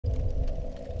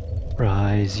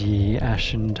Rise ye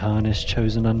ashen tarnished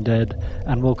chosen undead,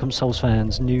 and welcome Souls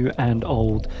fans new and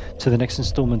old to the next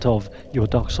installment of your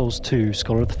Dark Souls 2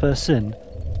 Scholar of the First Sin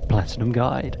Platinum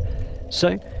Guide. So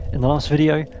in the last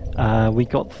video we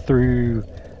got through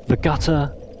the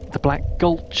gutter, the Black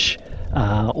Gulch,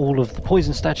 all of the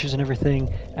poison statues and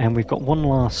everything, and we've got one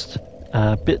last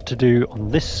bit to do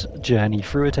on this journey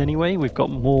through it anyway. We've got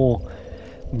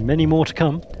many more to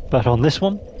come, but on this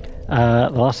one the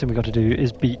last thing we've got to do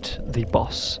is beat the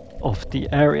boss of the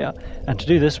area, and to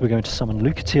do this we're going to summon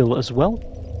Lucatile as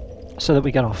well, so that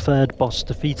we get our third boss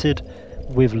defeated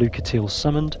with Lucatile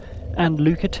summoned, and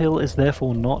Lucatile is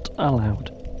therefore not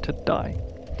allowed to die.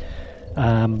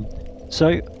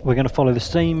 So we're going to follow the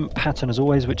same pattern as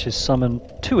always, which is summon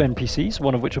two NPCs,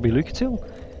 one of which will be Lucatile,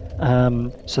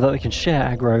 so that they can share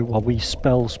aggro while we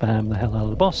spell spam the hell out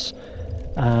of the boss.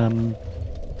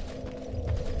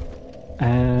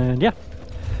 And yeah,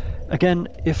 again,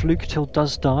 if Lucatile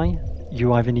does die,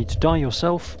 you either need to die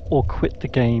yourself or quit the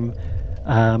game,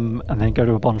 and then go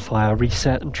to a bonfire,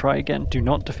 reset and try again. Do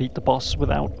not defeat the boss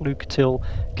without Lucatile.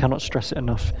 Cannot stress it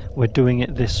enough. We're doing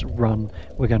it this run.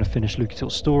 We're going to finish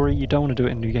Lucatile's story. You don't want to do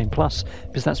it in New Game Plus,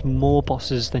 because that's more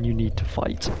bosses than you need to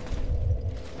fight.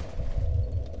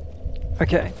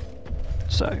 Okay,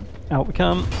 so out we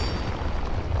come.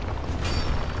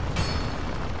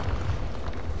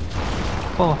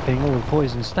 Popping all the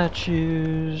poison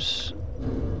statues,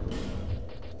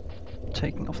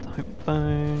 taking off the home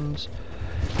bones.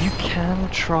 You can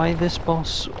try this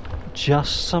boss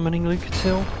just summoning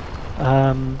Lucatile,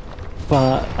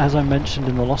 but as I mentioned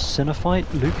in the Lost Sinner fight,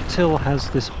 Lucatile has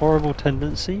this horrible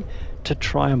tendency to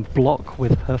try and block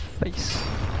with her face,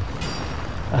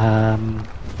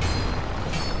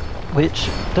 which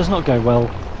does not go well.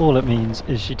 All it means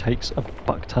is she takes a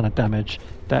buck ton of damage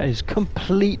that is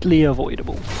completely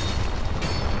avoidable.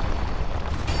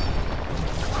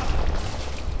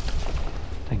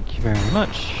 Thank you very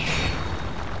much.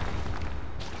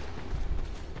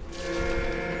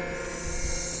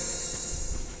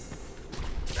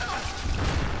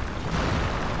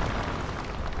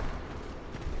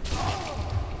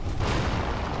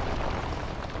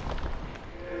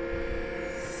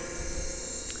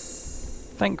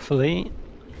 Thankfully,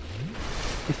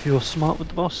 if you're smart with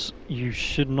the boss, you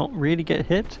should not really get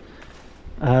hit,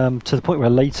 to the point where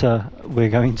later we're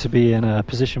going to be in a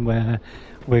position where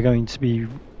we're going to be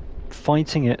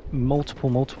fighting it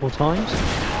multiple times,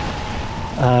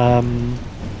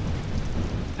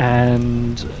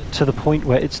 and to the point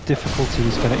where its difficulty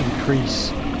is going to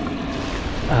increase,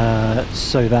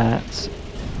 so that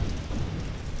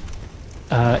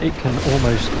it can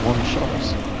almost one-shot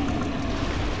us.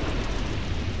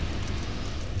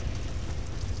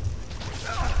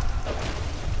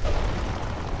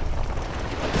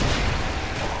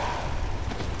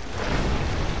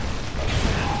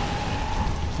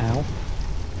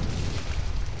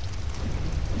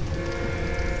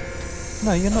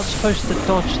 No, you're not supposed to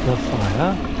dodge the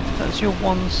fire. That's your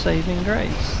one saving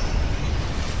grace.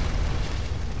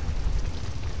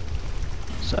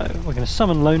 So, we're going to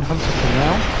summon Lone Hunter for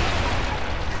now.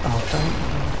 Oh,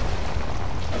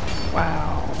 don't...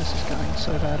 Wow, this is going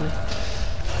so badly.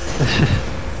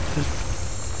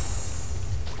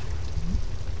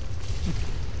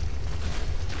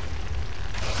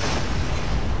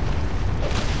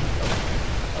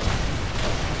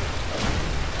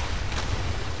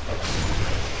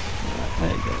 There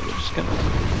you go, we're just going to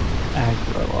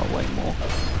aggro our way more.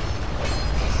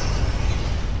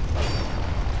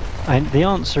 And the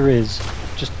answer is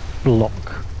just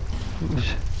block.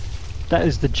 That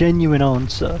is the genuine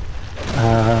answer,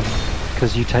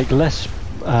 because you take less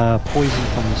poison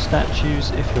from the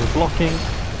statues if you're blocking.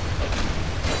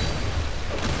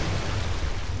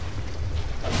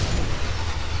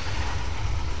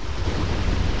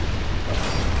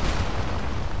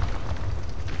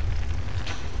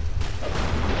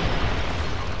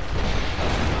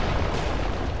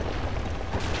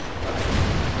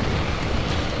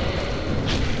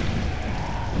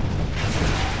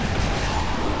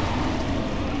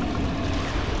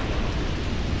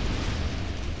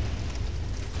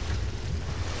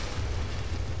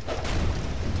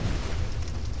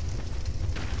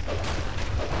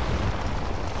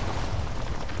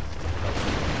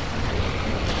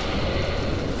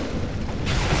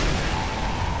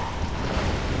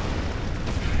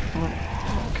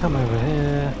 Come over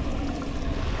here.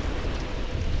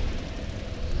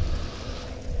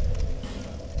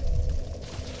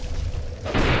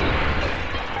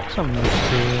 Some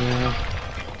material.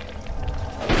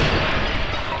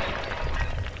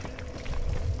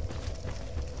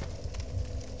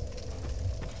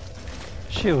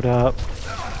 Shield up.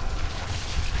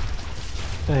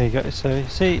 There you go. So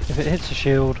see, if it hits a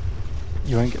shield,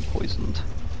 you won't get poisoned.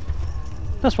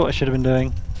 That's what I should have been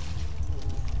doing.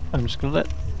 I'm just going to let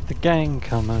the gang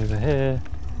come over here.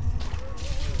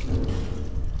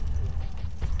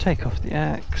 Take off the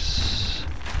axe.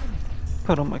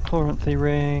 Put on my chloranthy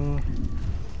ring.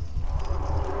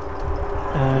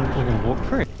 And we're going to walk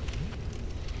through.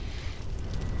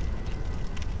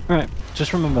 Right,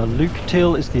 just remember,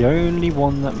 Lucatile is the only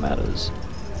one that matters.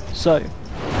 So,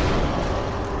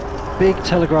 big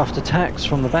telegraphed attacks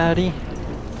from the baddie.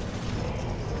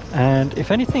 And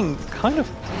if anything, kind of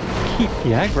keep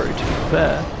the aggro, to be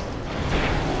fair.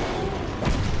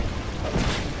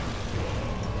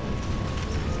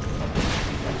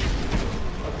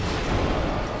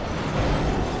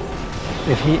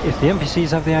 If the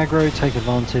NPCs have the aggro, take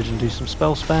advantage and do some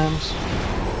spell spams.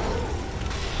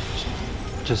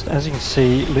 Just as you can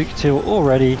see, Lucatile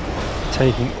already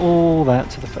taking all that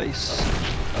to the face.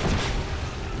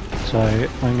 So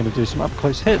I'm going to do some up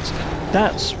close hits.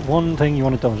 That's one thing you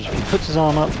want to dodge. If he puts his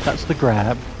arm up, that's the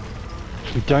grab.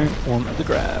 You don't want the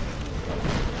grab.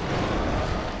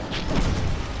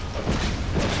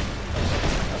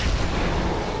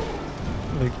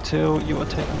 Lucatile, you are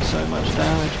taking so much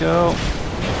damage, girl.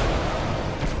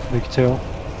 Lucatile,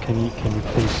 can you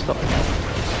please stop?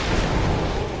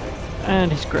 And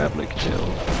he's grabbed Lucatile.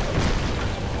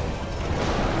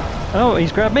 Oh,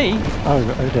 he's grabbed me! Oh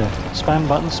dear. Spam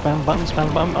button, spam button,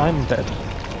 spam button. I'm dead.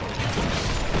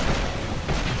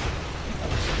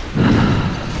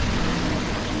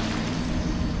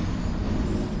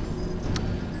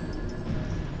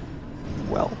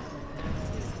 Well,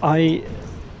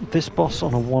 this boss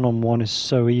on a one-on-one is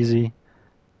so easy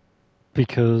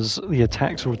because the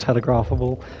attacks are all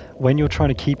telegraphable. When you're trying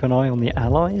to keep an eye on the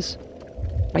allies,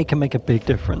 it can make a big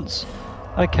difference.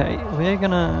 Okay, we're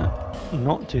gonna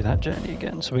not do that journey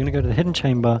again. So we're gonna go to the hidden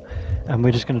chamber and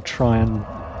we're just gonna try and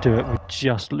do it with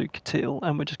just Lucatile,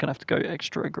 and we're just gonna have to go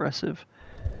extra aggressive.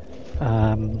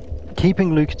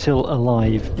 Keeping Lucatile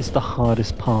alive is the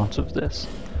hardest part of this.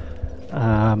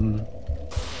 And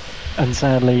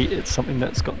sadly, it's something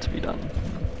that's got to be done.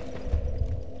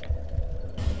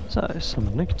 So,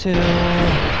 summon Lucatile.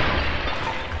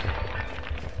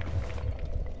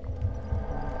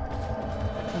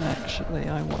 Actually,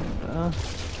 I wonder...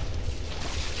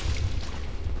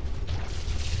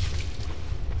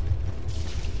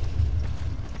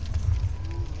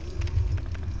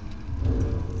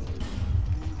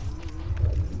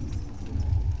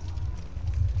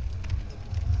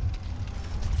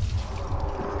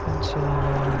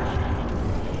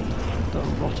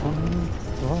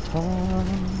 the Rotom.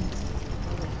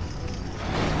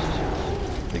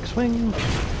 Big swing.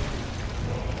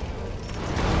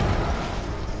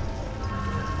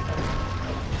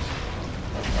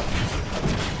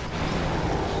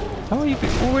 How are you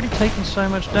already taking so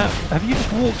much damage? Have you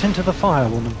just walked into the fire,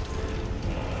 woman?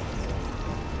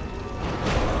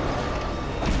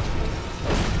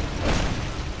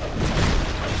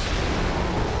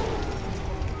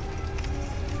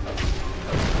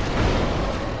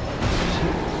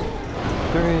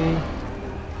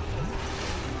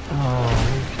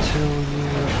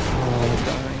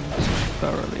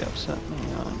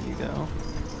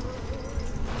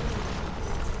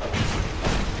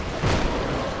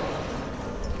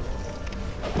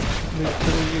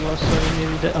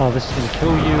 Oh, this is going to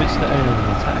kill you, it's the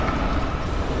AoE attack.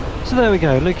 So there we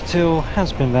go, Lucatile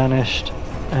has been vanished,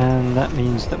 and that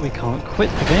means that we can't quit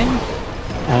the game.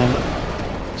 And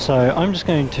so I'm just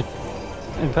going to,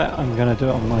 in fact I'm going to do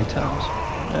it on my terms.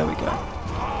 There we go.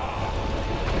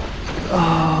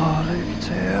 Oh,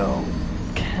 Lucatile,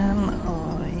 can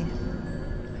I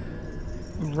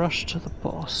rush to the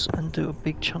boss and do a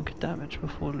big chunk of damage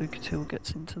before Lucatile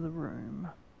gets into the room?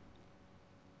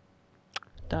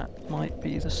 That might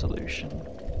be the solution.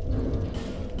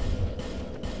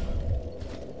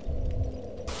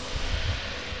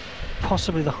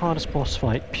 Possibly the hardest boss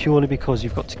fight, purely because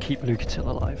you've got to keep Lucatile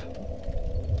alive.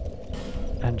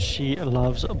 And she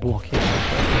loves blocking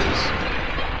those.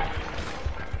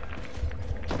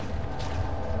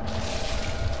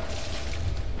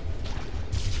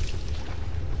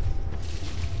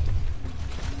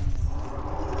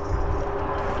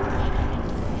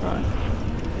 Right.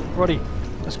 Roddy.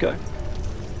 Let's go.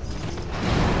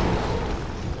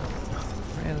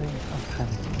 Really? I'm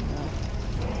panicking now.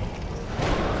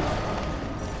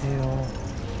 Heal.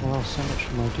 Well, so much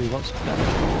from I do lots of damage.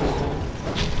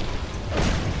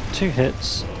 2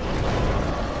 hits.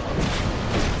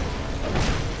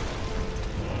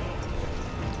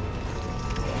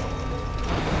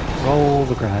 Roll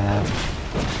the grab.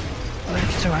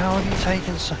 Lucatile, how have you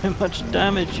taken so much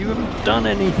damage? You haven't done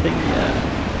anything yet.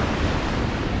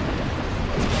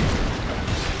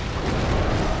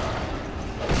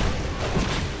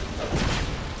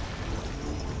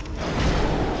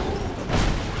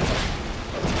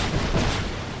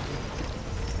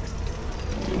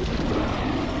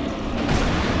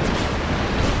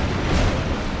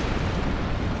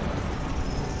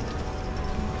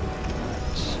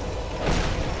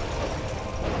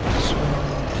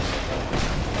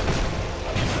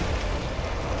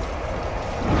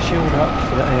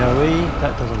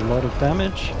 That does a lot of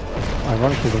damage.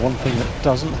 Ironically, the one thing that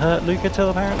doesn't hurt Lucatile,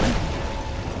 apparently.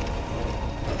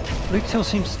 Lucatile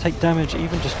seems to take damage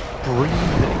even just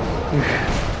breathing.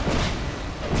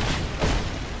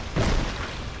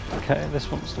 Okay, this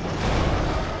one's the one.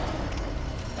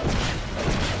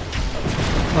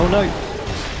 Oh no!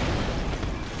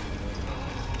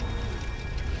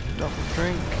 Double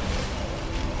drink.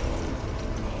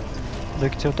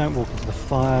 Lucatile, don't walk into the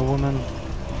fire, woman.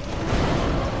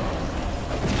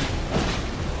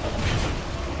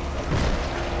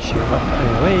 Shield up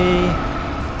AoE.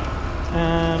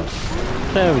 And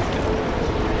there we go.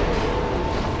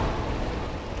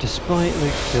 Despite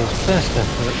Lucatile's best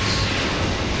efforts,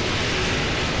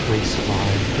 we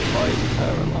survived to fight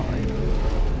her alive.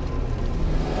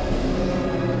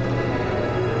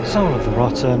 Soul of the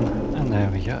Rotten, and there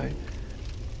we go.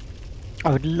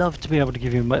 I would love to be able to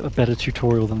give you a better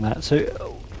tutorial than that. So,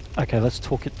 okay, let's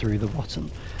talk it through the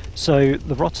Rotten. So,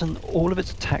 the Rotten, all of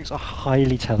its attacks are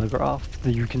highly telegraphed.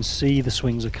 You can see the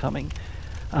swings are coming.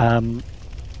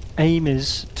 Aim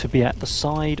is to be at the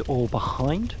side or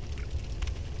behind.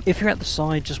 If you're at the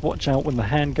side, just watch out when the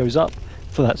hand goes up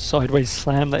for that sideways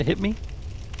slam that hit me.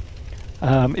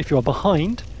 If you're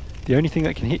behind, the only thing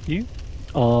that can hit you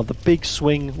are the big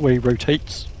swing where he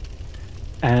rotates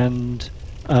and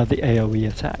the AoE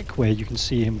attack where you can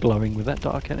see him glowing with that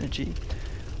dark energy.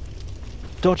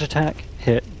 Dodge attack,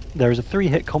 hit. There is a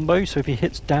 3-hit combo, so if he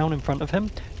hits down in front of him,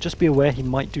 just be aware he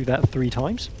might do that 3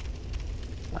 times.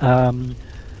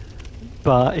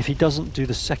 But if he doesn't do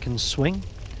the second swing,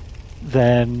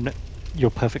 then you're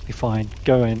perfectly fine.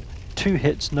 Go in. 2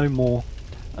 hits, no more.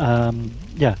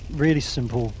 Yeah, really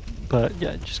simple, but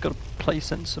yeah, just got to play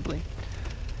sensibly.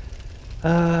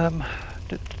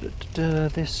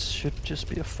 This should just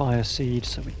be a fire seed,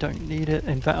 so we don't need it.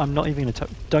 In fact, I'm not even going to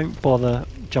don't bother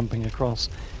jumping across.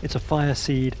 It's a fire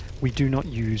seed. We do not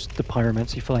use the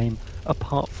pyromancy flame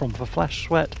apart from for flash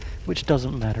sweat, which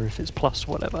doesn't matter if it's plus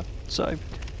whatever. So,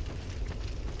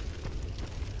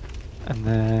 and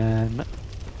then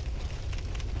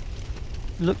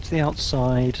look to the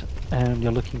outside, and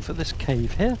you're looking for this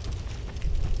cave here.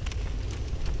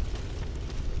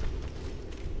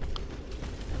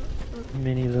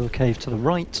 Mini little cave to the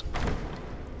right.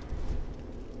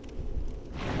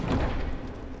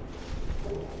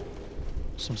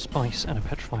 Some spice and a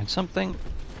petrified something.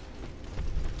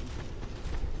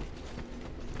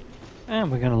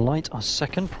 And we're going to light our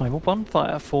second primal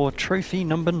bonfire for trophy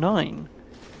number 9.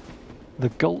 The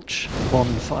Gulch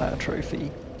Bonfire Trophy.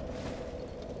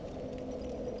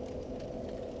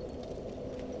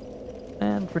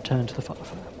 And return to the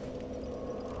bonfire.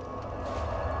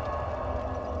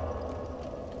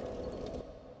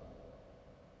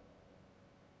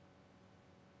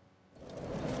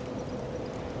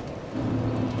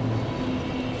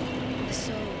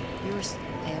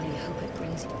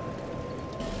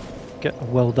 Get a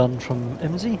well done from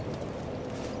Imsy.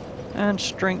 And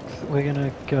strength, we're going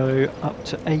to go up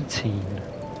to 18.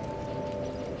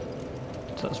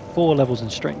 So that's 4 levels in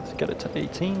strength to get it to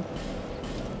 18.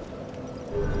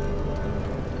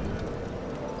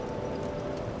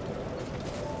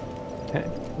 Okay,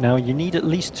 now you need at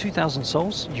least 2,000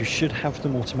 souls. You should have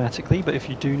them automatically, but if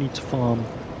you do need to farm,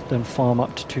 then farm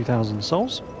up to 2,000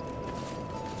 souls.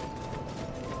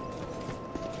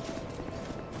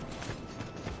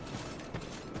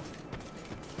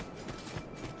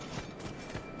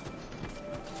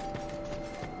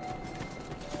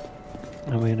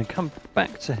 And we're going to come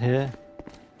back to here,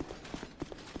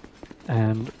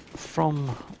 and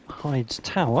from Hyde's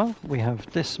Tower we have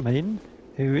this maiden,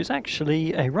 who is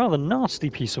actually a rather nasty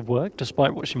piece of work,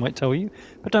 despite what she might tell you,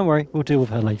 but don't worry, we'll deal with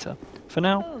her later. For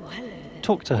now,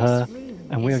 talk to her,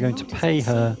 and we are going to pay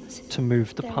her to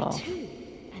move the path.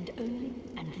 And only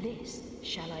and this,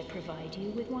 shall I provide you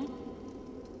with one?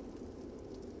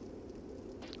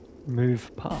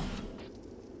 Move path.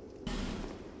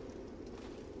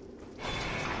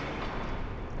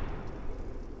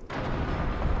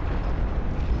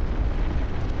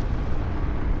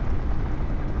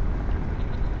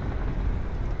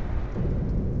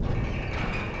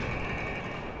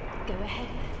 Go ahead.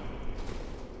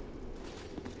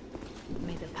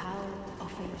 May the power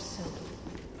offer your soul.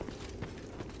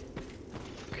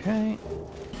 Okay.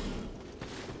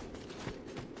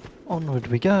 Onward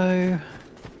we go.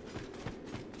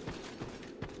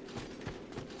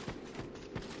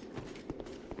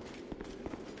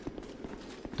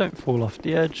 Don't fall off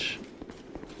the edge.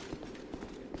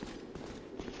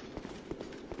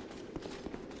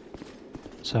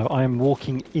 So I'm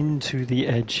walking into the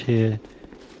edge here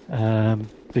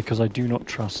because I do not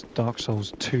trust Dark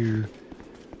Souls 2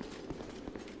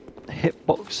 hit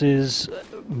boxes,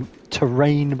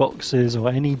 terrain boxes, or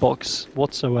any box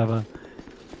whatsoever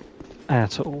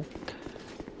at all.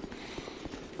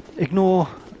 Ignore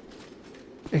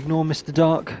Mr.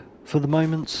 Dark for the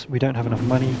moment. We don't have enough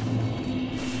money.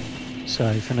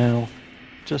 So for now,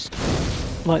 just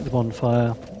light the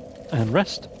bonfire and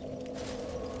rest.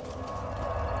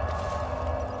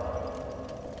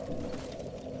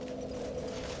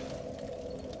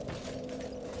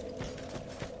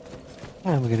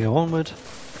 And we're going to go onward.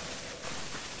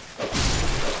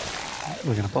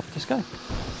 We're going to pop this guy.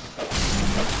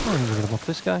 And we're going to pop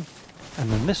this guy. And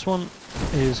then this one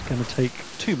is going to take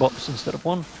 2 bops instead of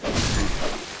 1.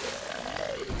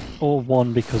 Or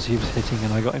 1 because he was hitting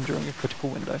and I got him during a critical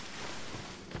window.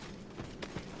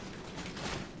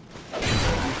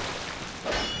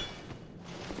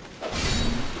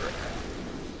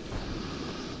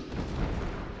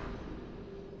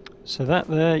 So that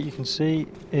there, you can see,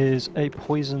 is a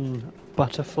poison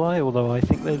butterfly, although I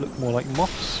think they look more like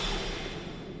moths.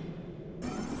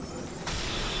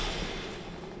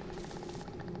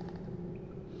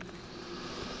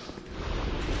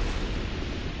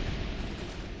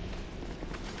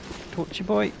 Torchy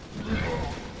boy.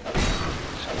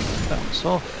 Just bounce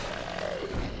off.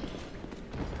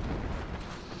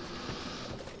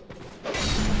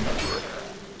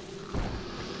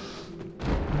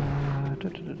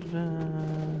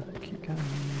 Keep going.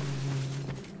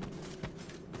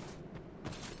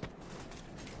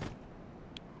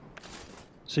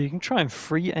 So you can try and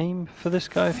free aim for this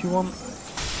guy if you want.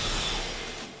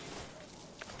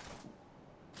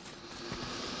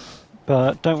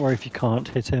 But don't worry if you can't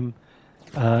hit him.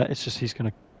 It's just he's going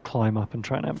to climb up and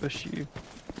try and ambush you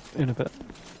in a bit.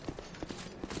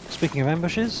 Speaking of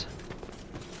ambushes,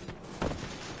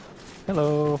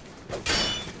 hello.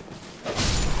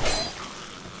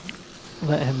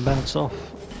 Let him bounce off.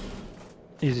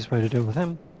 Easiest way to deal with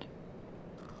him.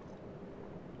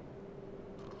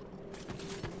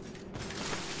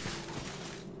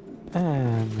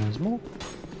 And there's more.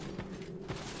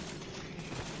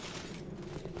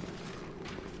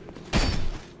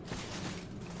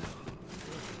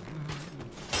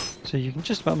 So you can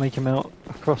just about make him out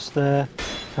across there.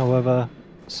 However,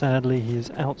 sadly he is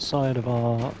outside of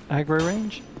our aggro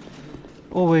range.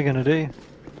 All we're going to do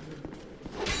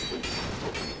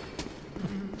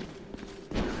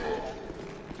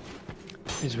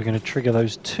is we're going to trigger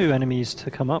those 2 enemies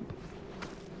to come up.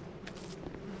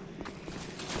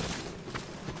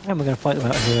 And we're going to fight them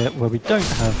out here where we don't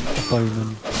have a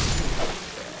bowman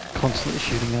constantly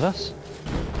shooting at us.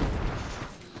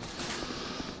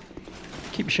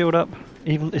 Keep your shield up.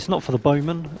 Even it's not for the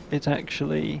bowman, it's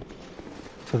actually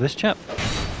for this chap.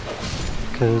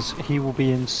 Because he will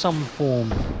be in some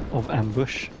form of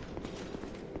ambush.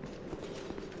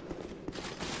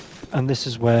 And this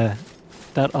is where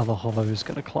that other hollow is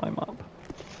going to climb up.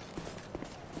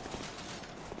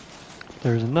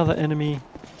 There is another enemy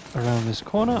around this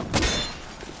corner.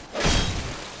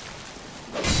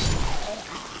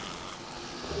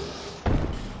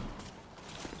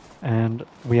 And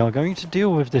we are going to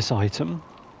deal with this item.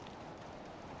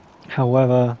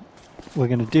 However, we're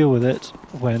going to deal with it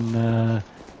when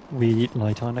we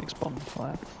light our next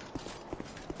bonfire.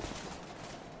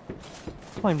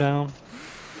 Climb down.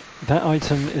 That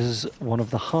item is one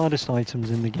of the hardest items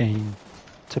in the game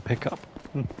to pick up.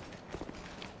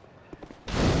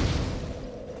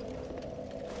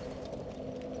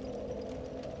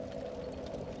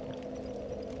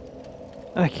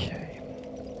 Okay.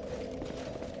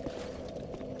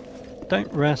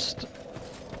 Don't rest,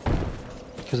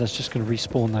 because that's just going to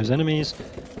respawn those enemies,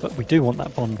 but we do want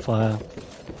that bonfire.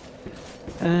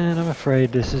 And I'm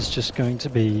afraid this is just going to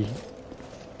be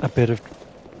a bit of...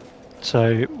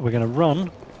 So we're going to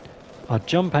run. Our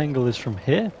jump angle is from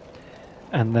here,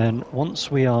 and then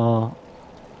once we are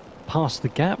past the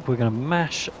gap, we're going to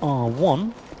mash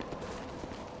R1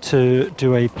 to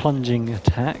do a plunging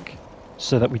attack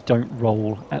so that we don't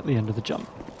roll at the end of the jump.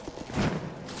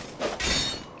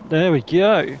 There we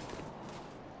go.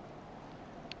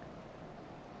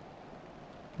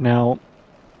 Now,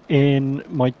 in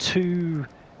my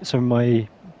my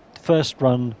first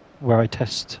run where I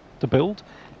test the build,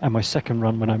 and my second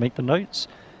run when I make the notes,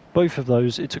 both of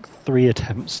those, it took 3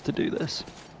 attempts to do this.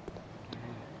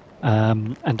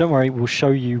 And don't worry, we'll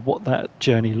show you what that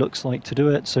journey looks like to do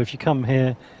it. So if you come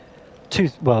here,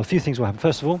 a few things will happen.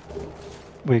 First of all,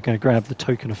 we're going to grab the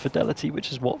token of fidelity,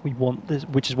 which is what we want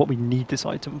which is what we need this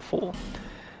item for.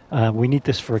 We need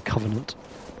this for a covenant.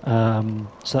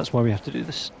 So that's why we have to do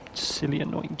this silly,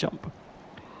 annoying jump.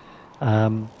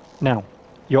 Now,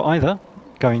 you're either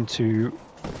going to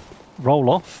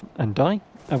roll off and die,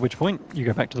 at which point you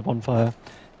go back to the bonfire,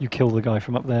 you kill the guy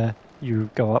from up there, you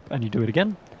go up and you do it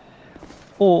again.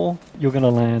 Or you're going to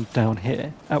land down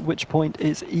here, at which point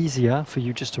it's easier for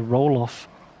you just to roll off,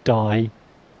 die,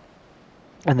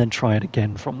 and then try it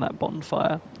again from that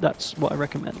bonfire. That's what I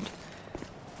recommend.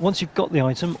 Once you've got the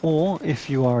item, or if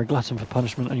you are a glutton for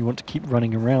punishment and you want to keep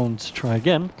running around to try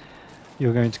again,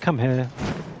 you're going to come here,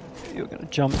 you're going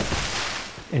to jump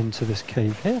into this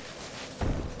cave here.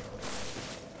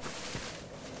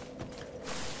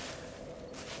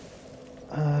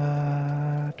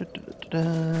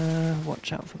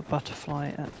 Watch out for the butterfly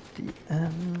at the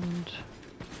end.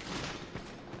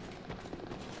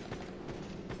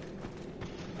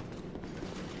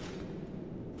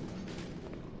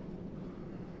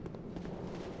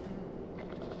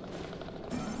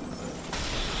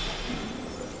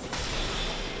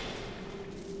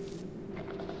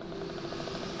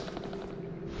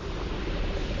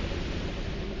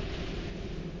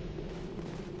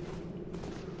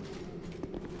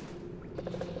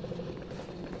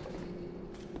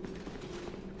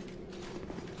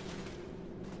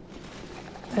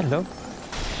 Hello.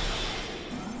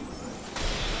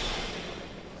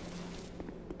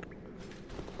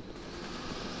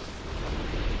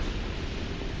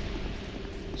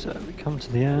 So we come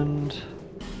to the end,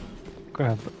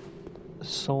 grab a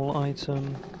soul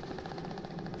item.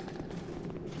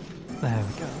 There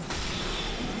we go.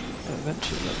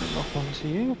 Eventually let me lock onto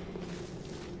you.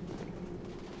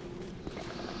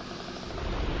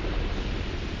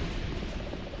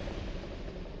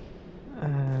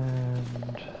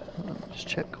 Just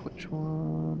check which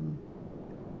one.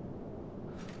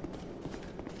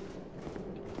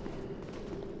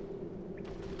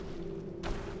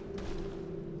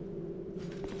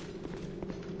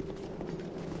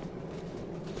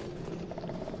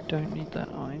 Don't need that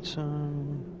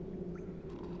item.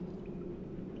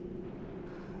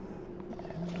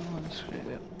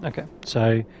 Okay,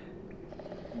 so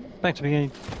back to the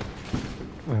beginning.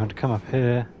 We're going to come up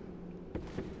here,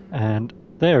 and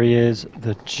there he is,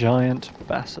 the giant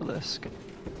basilisk.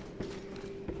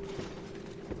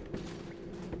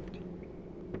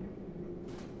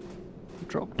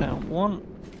 Drop down one.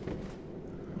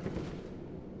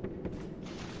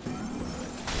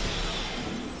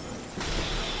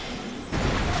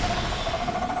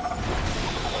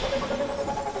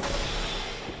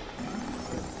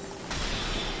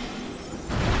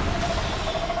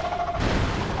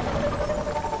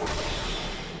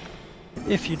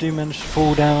 If you do manage to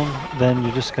fall down, then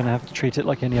you're just going to have to treat it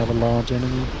like any other large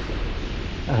enemy.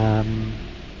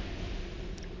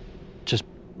 Just,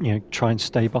 try and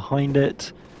stay behind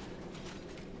it.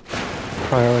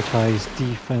 Prioritize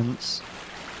defense.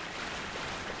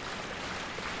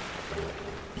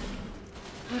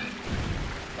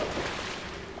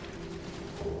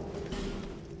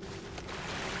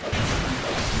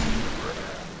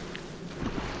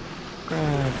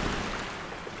 Grab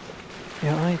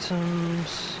your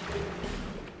items.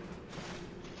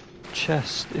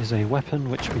 Chest is a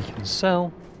weapon which we can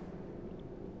sell.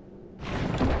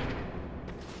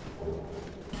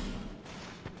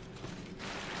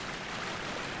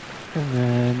 And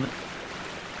then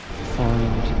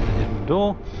find the hidden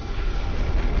door.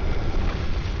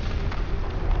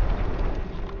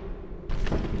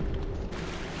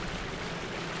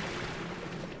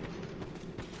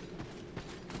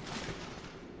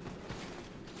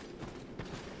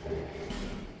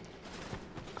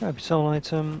 Grab your soul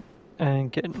item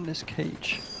and get in this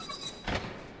cage.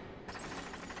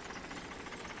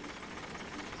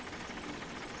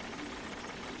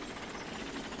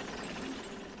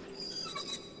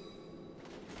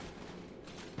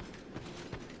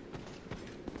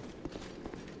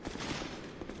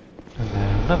 And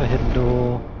then another hidden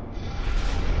door.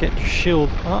 Get your shield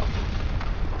up.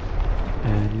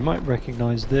 And you might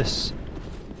recognize this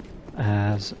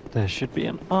as there should be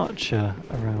an archer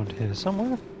around here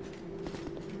somewhere.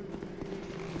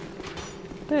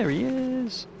 There he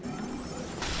is!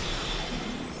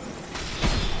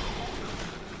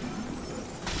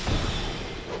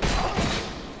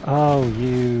 Oh,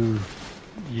 you...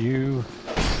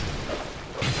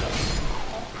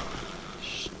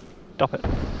 Stop it.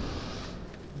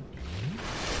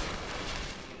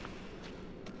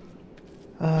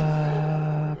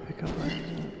 Pick up that.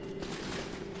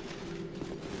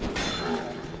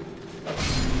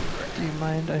 Do you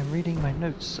mind? I'm reading my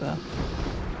notes, sir.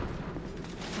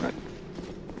 Right.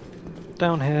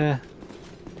 Down here.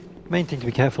 Main thing to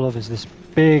be careful of is this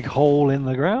big hole in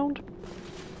the ground.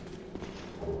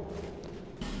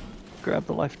 Grab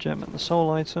the life gem and the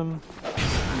soul item.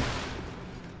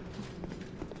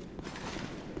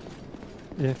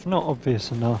 If not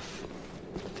obvious enough,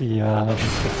 The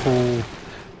fall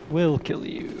will kill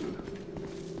you.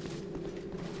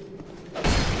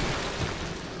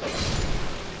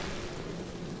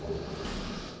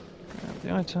 Grab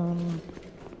the item.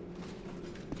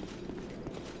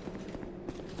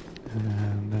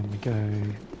 And then we go...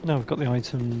 Now we've got the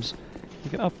items.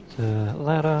 We get up the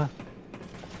ladder.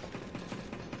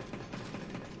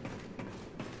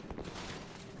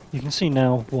 You can see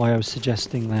now why I was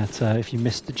suggesting that if you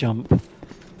missed the jump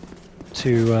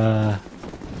to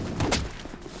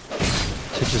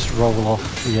just roll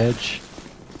off the edge,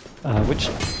 which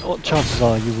chances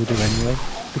are you will do anyway.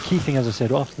 The key thing, as I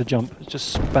said, after the jump is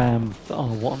just spam the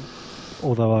R1.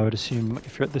 Although I would assume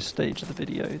if you're at this stage of the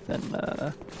video, then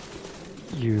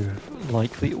you've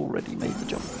likely already made the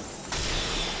jump.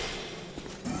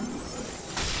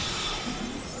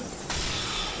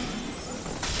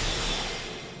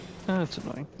 That's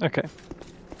annoying. Okay.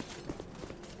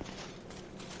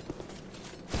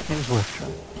 It was worth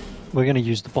trying. We're going to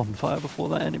use the bonfire before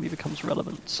that enemy becomes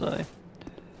relevant, so...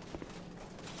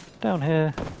 Down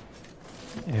here.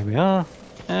 Here we are.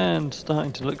 And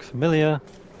starting to look familiar.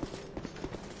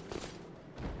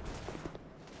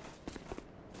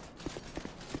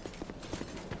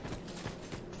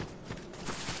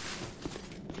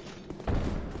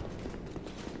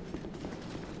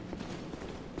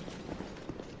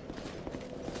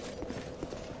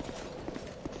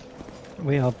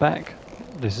 We are back.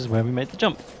 This is where we made the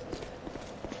jump.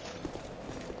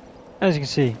 As you can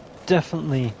see,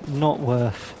 definitely not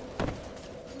worth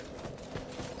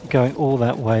going all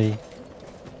that way.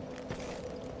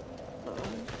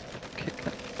 Kick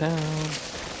that down.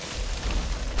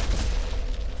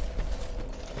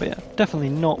 But yeah, definitely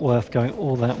not worth going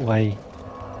all that way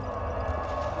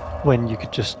when you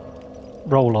could just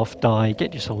roll off, die,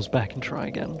 get your souls back and try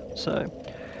again. So,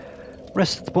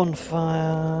 rest of the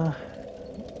bonfire.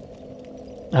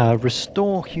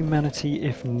 Restore humanity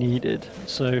if needed.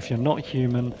 So if you're not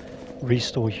human,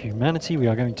 restore humanity. We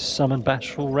are going to summon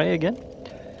Bashful Ray again,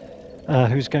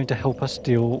 who's going to help us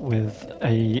deal with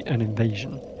an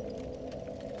invasion.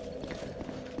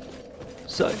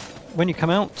 So when you come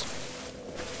out,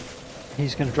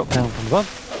 he's going to drop down from above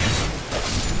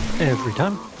every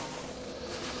time.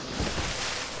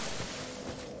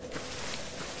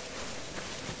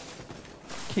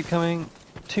 Keep coming.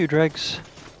 2 dregs.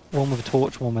 One with a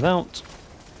torch, one without.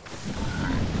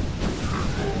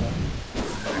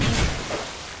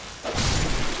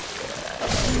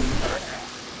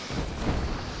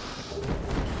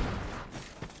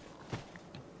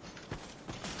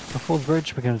 Before the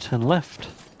bridge, we're going to turn left.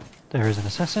 There is an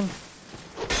assassin.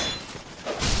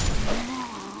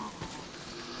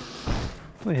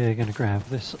 We're going to grab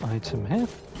this item here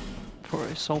for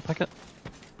a soul packet.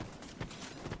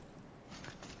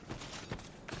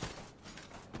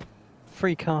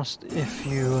 Free cast if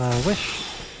you wish.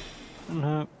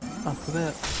 No, up a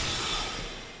bit.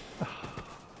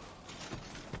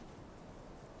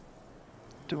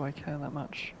 Do I care that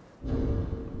much?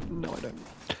 No, I don't.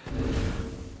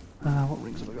 What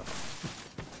rings have I got?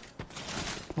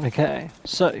 Okay,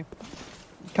 so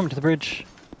coming to the bridge,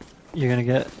 you're going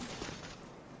to get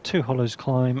 2 hollows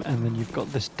climb, and then you've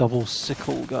got this double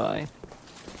sickle guy.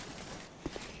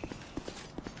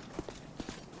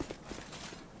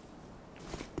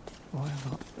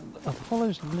 Are the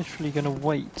hollows literally going to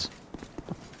wait?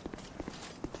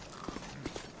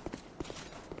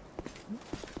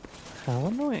 How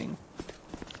annoying.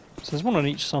 So there's one on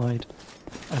each side,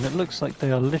 and it looks like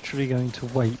they are literally going to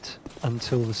wait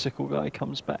until the sickle guy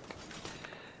comes back.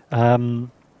 You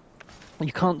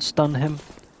can't stun him,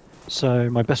 so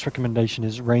my best recommendation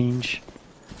is range.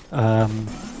 There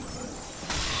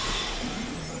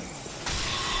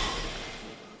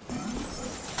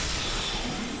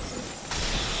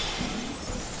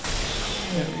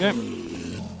we go.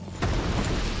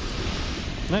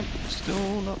 Nope,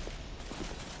 still not.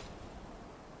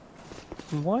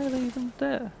 Why are they even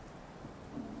there?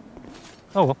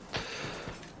 Oh well.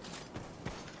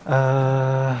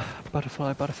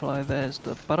 Butterfly, butterfly, there's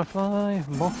the butterfly,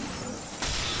 moth.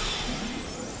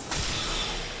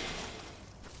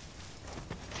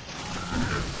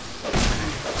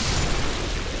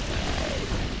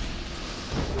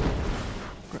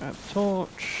 Grab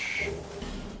torch.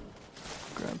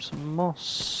 Grab some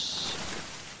moss.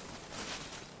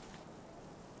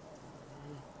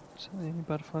 Is there any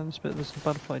butterfly in this bit? There's a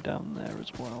butterfly down there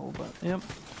as well, but yep.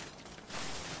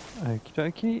 Okie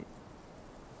dokie.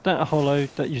 That hollow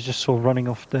that you just saw running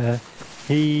off there,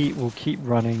 he will keep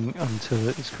running until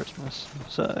it is Christmas.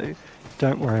 So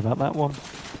don't worry about that one.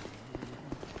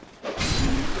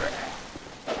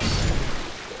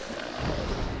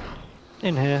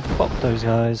 in here, pop those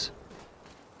guys,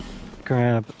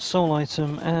 grab soul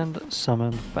item, and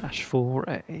summon Bashful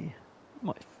Ray,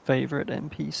 my favourite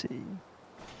NPC.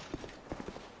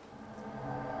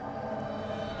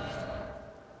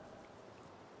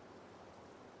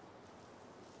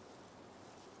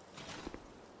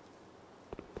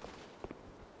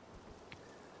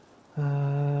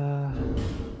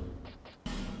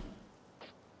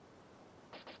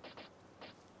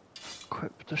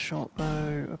 Equip the short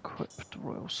bow, equip the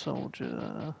royal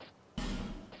soldier,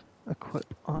 equip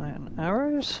iron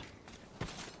arrows.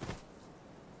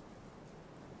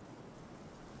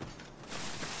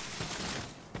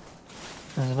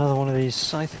 There's another one of these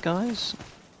scythe guys.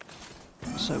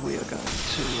 So we are going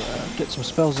to get some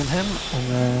spells in him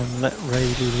and then let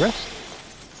Ray do the rest.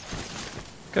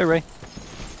 Go Ray.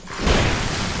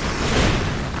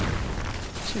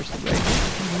 Seriously Ray,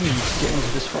 you need to get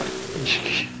into this fight.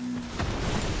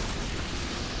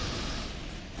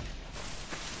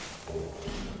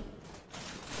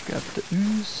 Grab the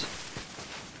ooze.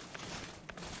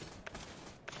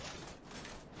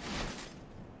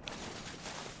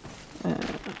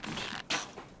 And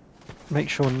make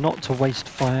sure not to waste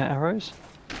fire arrows.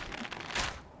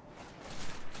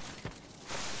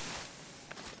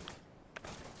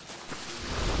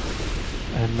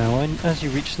 And now as you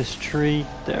reach this tree,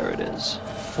 there it is.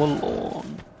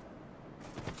 Forlorn.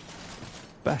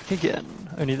 Back again.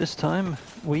 Only this time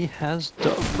we has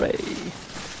the Ray.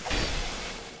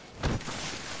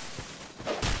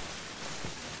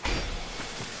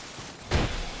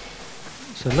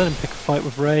 So let him pick a fight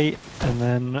with Ray, and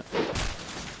then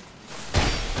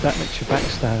that makes your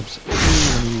backstabs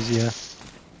even easier.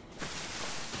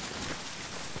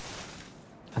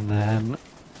 And then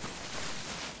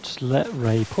just let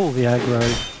Ray pull the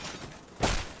aggro.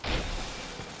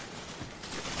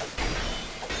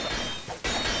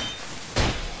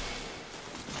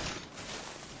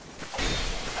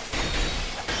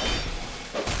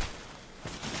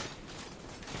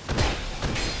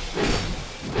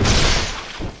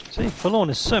 See, Forlorn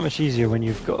is so much easier when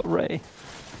you've got Ray.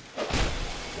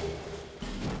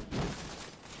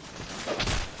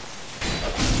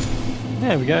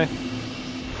 There we go.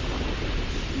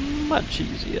 Much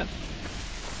easier.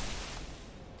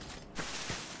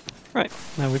 Right,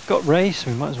 now we've got Ray, so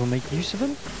we might as well make use of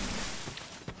him.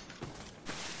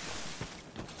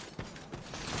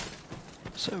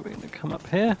 So we're going to come up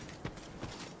here.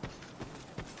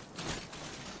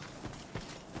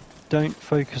 Don't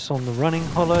focus on the running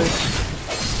hollow.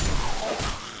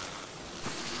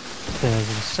 There's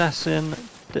an assassin.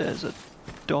 There's a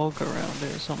dog around here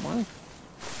somewhere.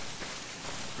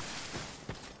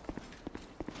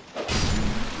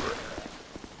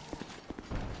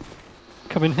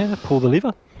 Come in here, pull the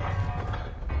lever.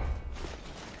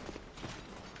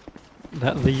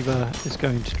 That lever is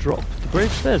going to drop the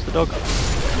bridge. There's the dog.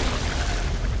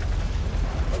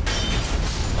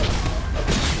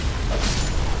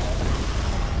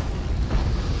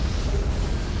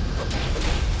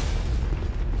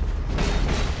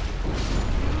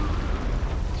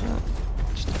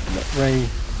 Just let Ray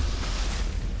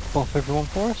bop everyone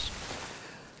for us.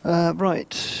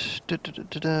 Right.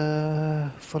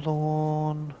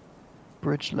 Forlorn,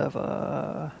 bridge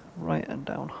lever, right and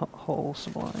down hole,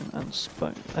 sublime, and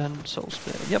soul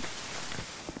spear. Yep,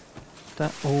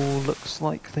 that all looks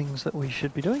like things that we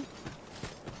should be doing.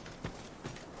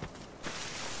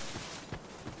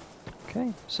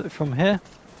 Okay, so from here,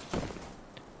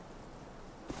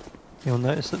 you'll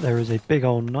notice that there is a big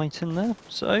old knight in there.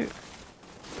 So,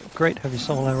 great heavy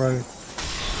soul arrow.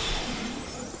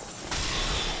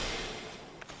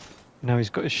 Now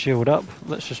he's got his shield up,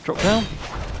 let's just drop down.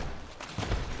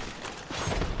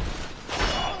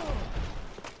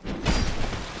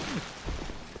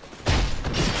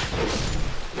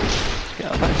 Let's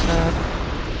get our backstab.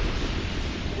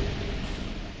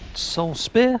 Soul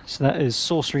Spear, so that is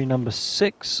sorcery number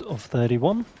 6 of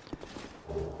 31.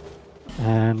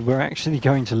 And we're actually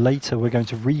going to later, we're going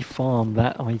to refarm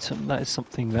that item. That is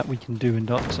something that we can do in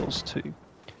Dark Souls 2.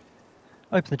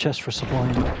 Open the chest for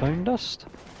sublime bone dust.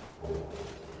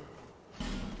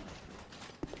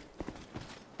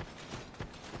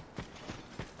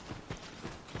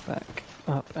 Back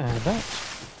up and out.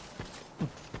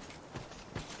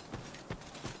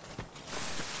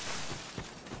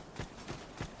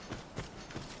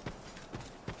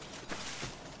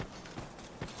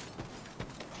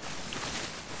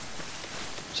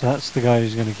 So that's the guy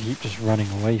who's going to keep just running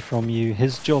away from you.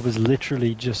 His job is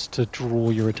literally just to draw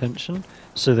your attention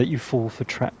so that you fall for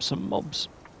traps and mobs.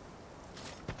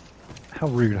 How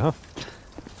rude, huh?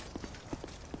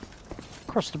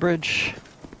 Cross the bridge.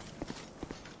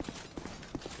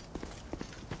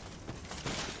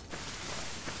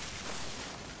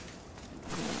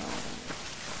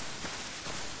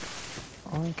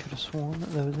 I could have sworn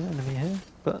that there was an enemy here,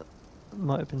 but it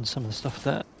might have been some of the stuff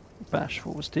that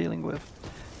Bashful was dealing with.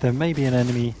 There may be an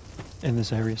enemy in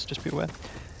this area, so just be aware.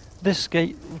 This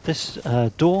gate, this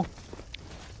door,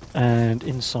 and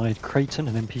inside Creighton,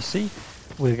 an NPC.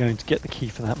 We're going to get the key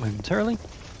for that momentarily.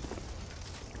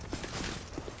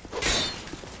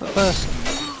 But first,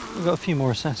 we've got a few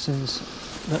more assassins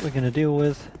that we're going to deal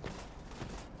with.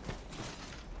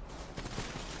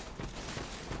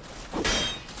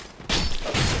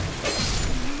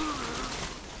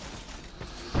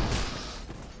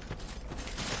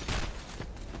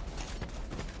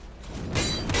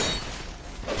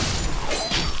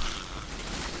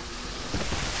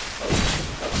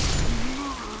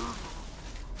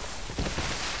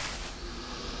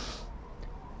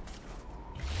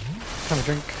 Have a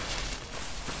drink.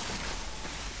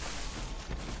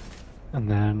 And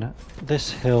then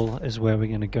this hill is where we're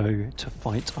going to go to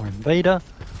fight our invader.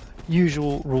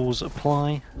 Usual rules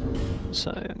apply.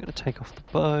 So I'm going to take off the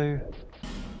bow,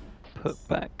 put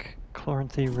back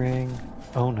Chloranthy ring.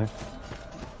 Oh no.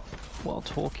 While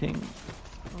talking.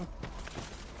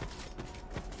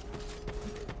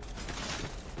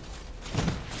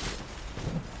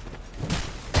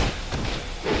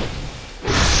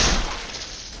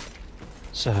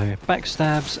 So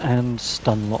backstabs and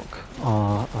stun lock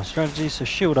are our strategy. So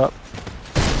shield up,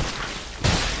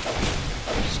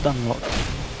 stun lock,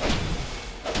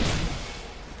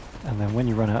 and then when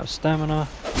you run out of stamina,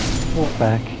 walk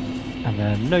back, and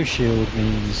then no shield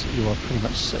means you are pretty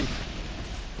much safe.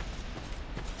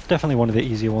 Definitely one of the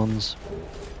easier ones.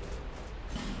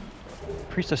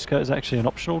 Priestess Skirt is actually an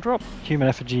optional drop. Human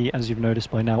Effigy, as you've noticed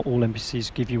by now, all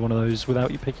NPCs give you one of those without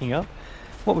you picking up.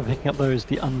 What we're picking up though is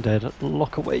the undead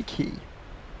lockaway key.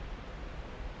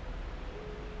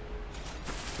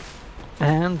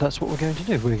 And that's what we're going to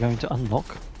do. We're going to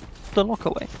unlock the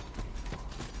lockaway.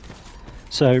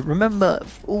 So remember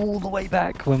all the way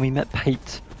back when we met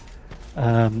Pate,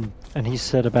 and he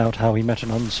said about how he met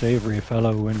an unsavoury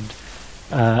fellow, and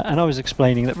I was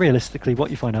explaining that realistically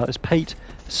what you find out is Pate,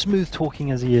 smooth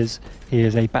talking as he is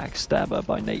a backstabber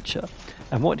by nature.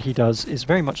 And what he does is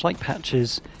very much like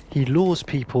Patches, he lures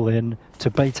people in to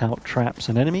bait out traps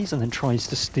and enemies and then tries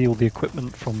to steal the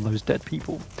equipment from those dead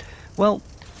people. Well,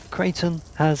 Creighton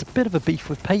has a bit of a beef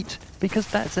with Pate because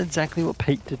that's exactly what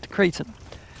Pate did to Creighton.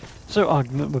 So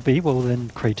argument would be, well then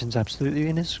Creighton's absolutely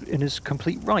in his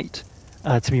complete right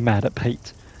to be mad at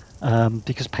Pate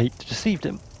because Pate deceived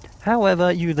him.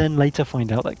 However, you then later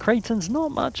find out that Creighton's not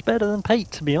much better than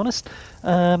Pate, to be honest,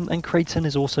 and Creighton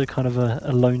is also kind of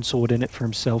a lone sword in it for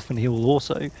himself, and he will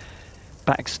also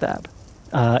backstab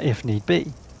if need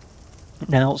be.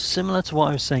 Now, similar to what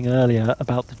I was saying earlier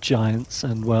about the giants,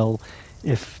 and well,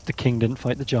 if the king didn't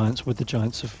fight the giants, would the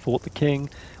giants have fought the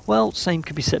king? Well, same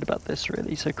could be said about this,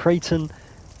 really. So Creighton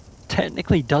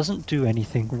technically doesn't do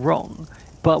anything wrong,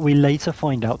 but we later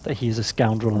find out that he is a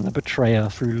scoundrel and a betrayer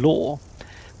through law.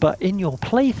 But in your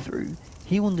playthrough,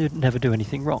 he will never do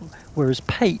anything wrong, whereas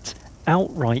Pate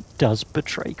outright does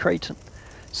betray Creighton.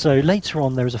 So later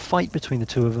on there is a fight between the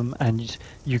two of them, and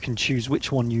you can choose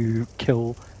which one you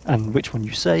kill and which one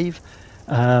you save.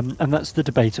 And that's the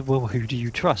debate of, well, who do you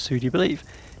trust, who do you believe?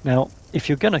 Now, if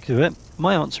you're going to do it,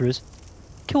 my answer is,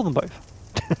 kill them both.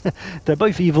 They're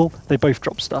both evil, they both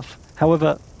drop stuff.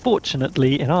 However,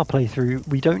 fortunately, in our playthrough,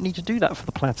 we don't need to do that for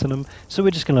the Platinum, so we're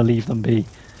just going to leave them be.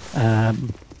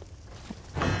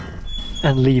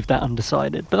 And leave that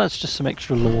undecided, but that's just some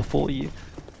extra lore for you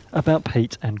about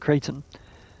Pate and Creighton.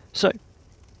 So,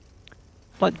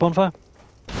 light the bonfire,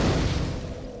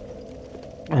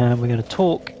 and we're going to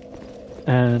talk,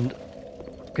 and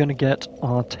we're going to get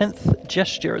our 10th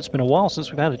gesture. It's been a while since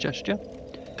we've had a gesture.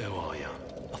 Who are you?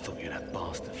 I thought you were that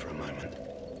bastard for a moment.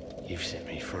 You've set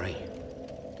me free.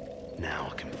 Now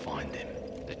I can find him,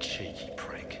 the cheeky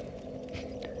prick.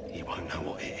 He won't know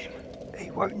what hit him. He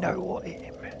won't know what hit him.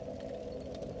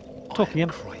 Talking him.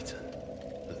 Creighton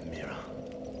of Mirror.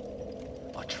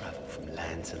 I travel from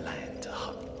land to land to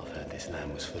hut. I've heard this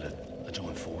land was full of. I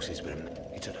joined forces with him.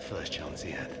 He took the first chance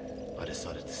he had. I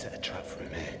decided to set a trap for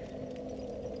him here.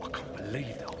 I can't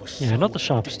believe that I was. Yeah, so not the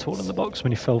sharpest dense. tool in the box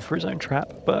when he fell for his own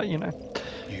trap, but you know.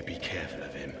 You be careful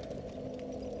of him.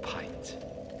 Pate,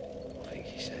 I think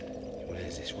he said. He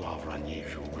wears this rather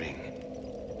unusual ring.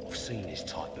 I've seen his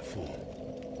type before.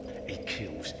 He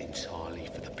kills entirely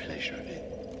for the pleasure of it.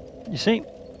 You see,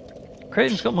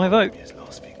 Creighton's got my vote. His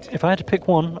last victim. If I had to pick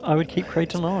one, I would keep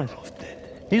Creighton alive.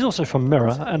 He's also from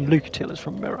Mirror, and Lucatile is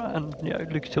from Mirror, and you know,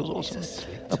 Lucatile's awesome.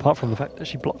 Apart from the fact that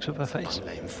she blocks with her face. Don't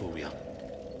let him fool you.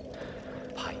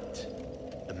 Pate,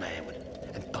 the man would,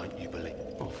 and don't you believe?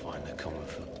 I'll find the common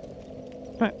foot.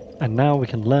 Right, And now we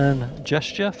can learn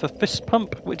gesture for fist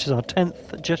pump, which is our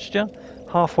 10th gesture.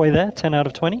 Halfway there, 10 out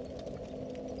of 20.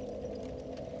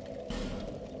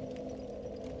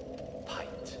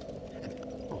 Pate and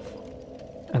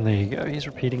awful. And there you go, he's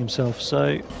repeating himself.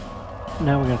 So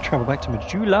now we're going to travel back to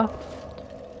Majula.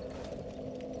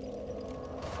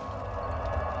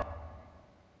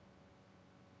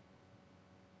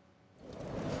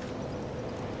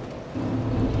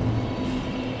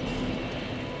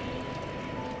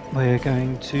 We're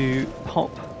going to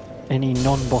pop any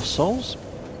non-boss souls.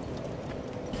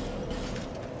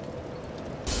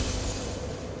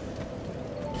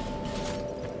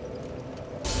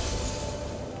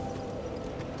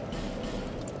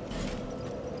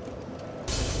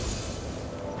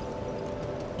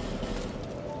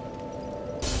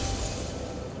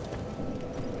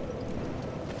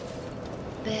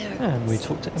 And we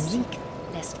talk to MZ.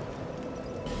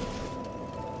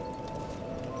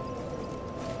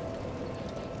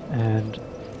 And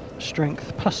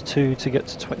strength +2 to get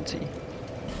to 20.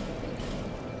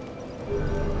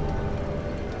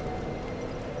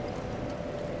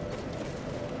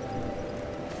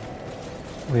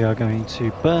 We are going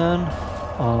to burn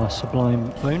our Sublime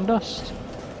Bone Dust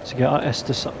to get our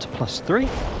Estus up to +3.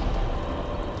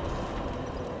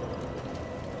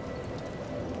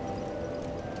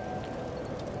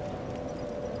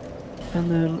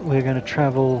 And then we're going to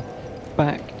travel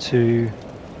back to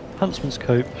Huntsman's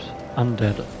Cope's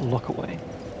Undead Lockaway.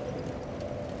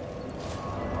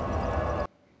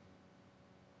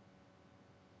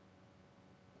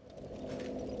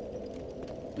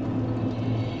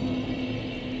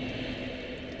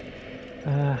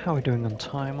 How are we doing on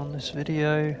time on this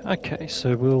video? Okay,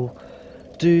 so we'll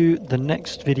do the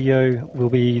next video will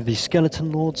be the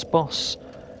Skeleton Lord's boss.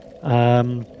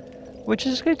 Which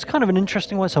is, it's kind of an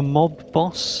interesting one. It's a mob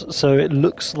boss, so it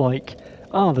looks like,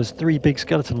 there's 3 big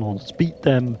skeleton lords, beat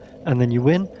them and then you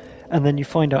win. And then you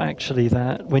find out actually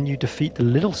that when you defeat the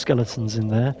little skeletons in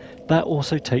there, that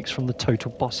also takes from the total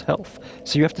boss health.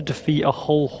 So you have to defeat a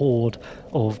whole horde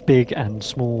of big and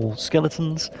small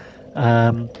skeletons,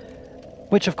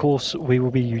 which of course we will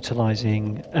be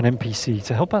utilising an NPC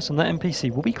to help us, and that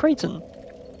NPC will be Creighton.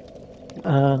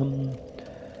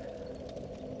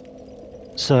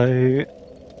 So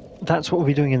that's what we'll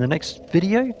be doing in the next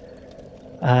video.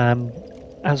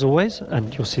 As always,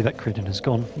 and you'll see that Creighton has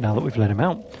gone now that we've let him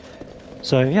out.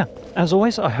 So yeah, as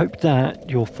always, I hope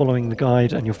that you're following the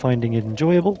guide and you're finding it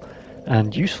enjoyable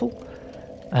and useful.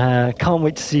 Can't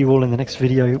wait to see you all in the next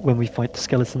video when we fight the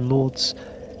Skeleton Lords.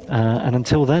 And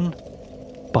until then,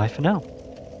 bye for now.